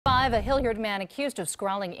Live, a Hilliard man accused of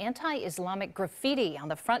scrawling anti-Islamic graffiti on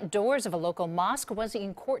the front doors of a local mosque was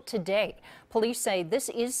in court today. Police say this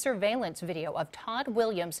is surveillance video of Todd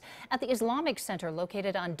Williams at the Islamic Center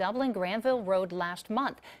located on Dublin Granville Road last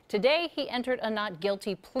month. Today, he entered a not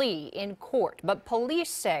guilty plea in court, but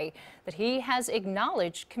police say that he has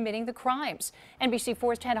acknowledged committing the crimes.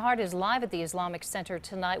 NBC4's Ted Hart is live at the Islamic Center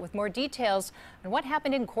tonight with more details on what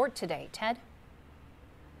happened in court today. Ted?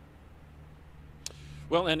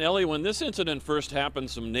 Well, and Ellie, when this incident first happened,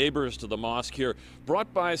 some neighbors to the mosque here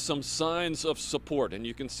brought by some signs of support. And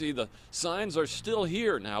you can see the signs are still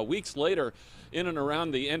here now, weeks later, in and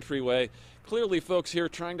around the entryway. Clearly, folks here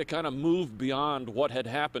trying to kind of move beyond what had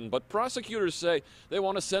happened. But prosecutors say they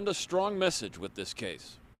want to send a strong message with this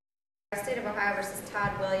case. State of Ohio versus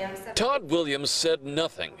Todd Williams. Todd Williams said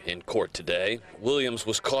nothing in court today. Williams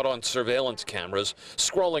was caught on surveillance cameras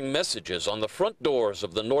scrawling messages on the front doors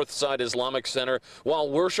of the Northside Islamic Center while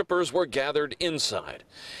worshipers were gathered inside.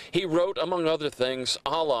 He wrote, among other things,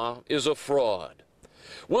 "Allah is a fraud."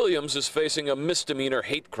 Williams is facing a misdemeanor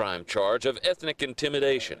hate crime charge of ethnic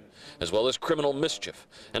intimidation, as well as criminal mischief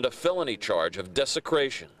and a felony charge of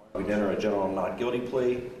desecration. We enter a general not guilty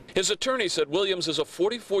plea. His attorney said Williams is a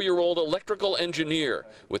 44-year-old electrical engineer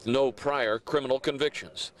with no prior criminal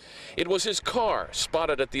convictions. It was his car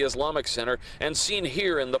spotted at the Islamic Center and seen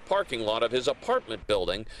here in the parking lot of his apartment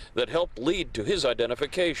building that helped lead to his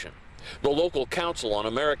identification. The local Council on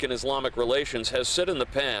American Islamic Relations has said in the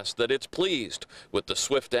past that it's pleased with the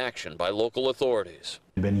swift action by local authorities.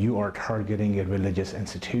 When you are targeting a religious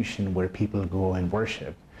institution where people go and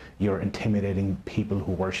worship, you're intimidating people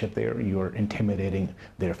who worship there, you're intimidating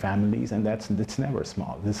their families, and that's never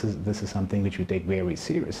small. This is something which we take very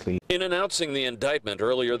seriously. In announcing the indictment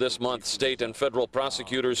earlier this month, state and federal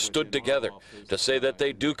prosecutors stood together to say that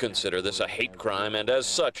they do consider this a hate crime, and as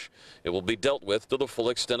such, it will be dealt with to the full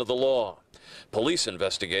extent of the law. Police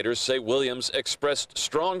investigators say Williams expressed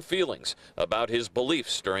strong feelings about his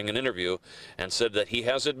beliefs during an interview and said that he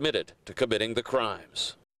has admitted to committing the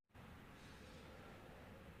crimes.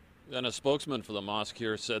 And a spokesman for the mosque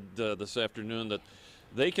here said this afternoon that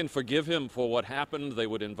they can forgive him for what happened. They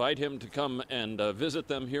would invite him to come and visit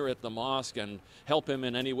them here at the mosque and help him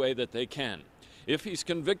in any way that they can. If he's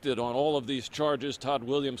convicted on all of these charges, Todd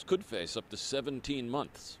Williams could face up to 17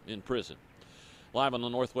 months in prison. Live on the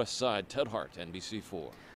Northwest Side, Ted Hart, NBC4.